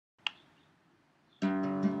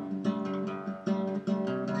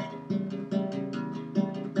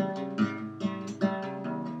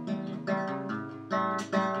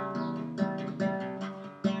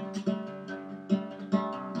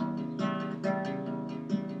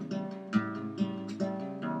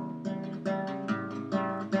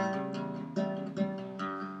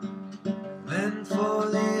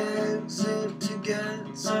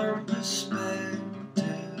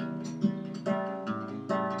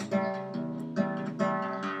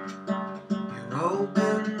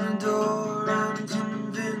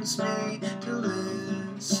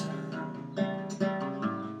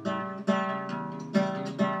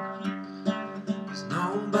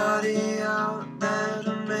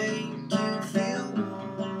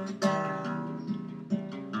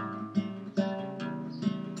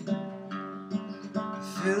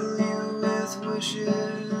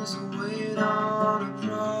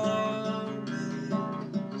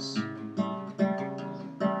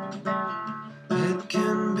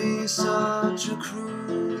such a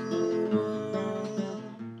cruel world,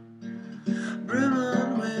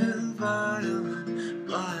 brimming with violent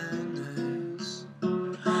blindness.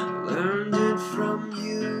 I learned it from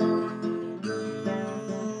you,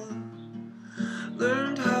 girl.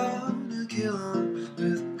 Learned how to kill 'em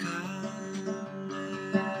with kindness.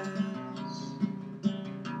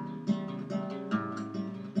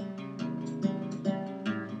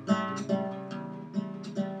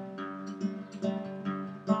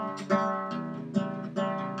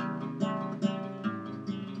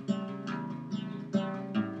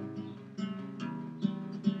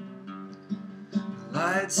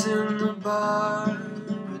 Lights in the bar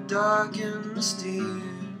were dark and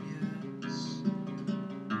mysterious.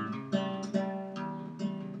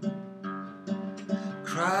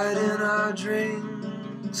 Cried in our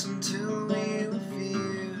drinks until we were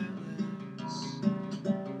fearless.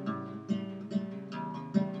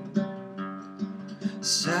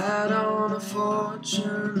 Sat on a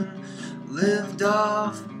fortune and lived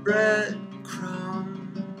off breadcrumbs.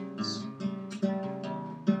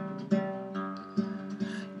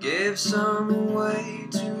 Gave some away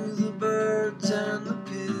to the birds and the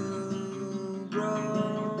pilgrims.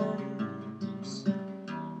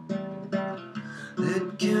 It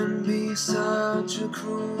can be such a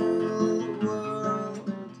cruel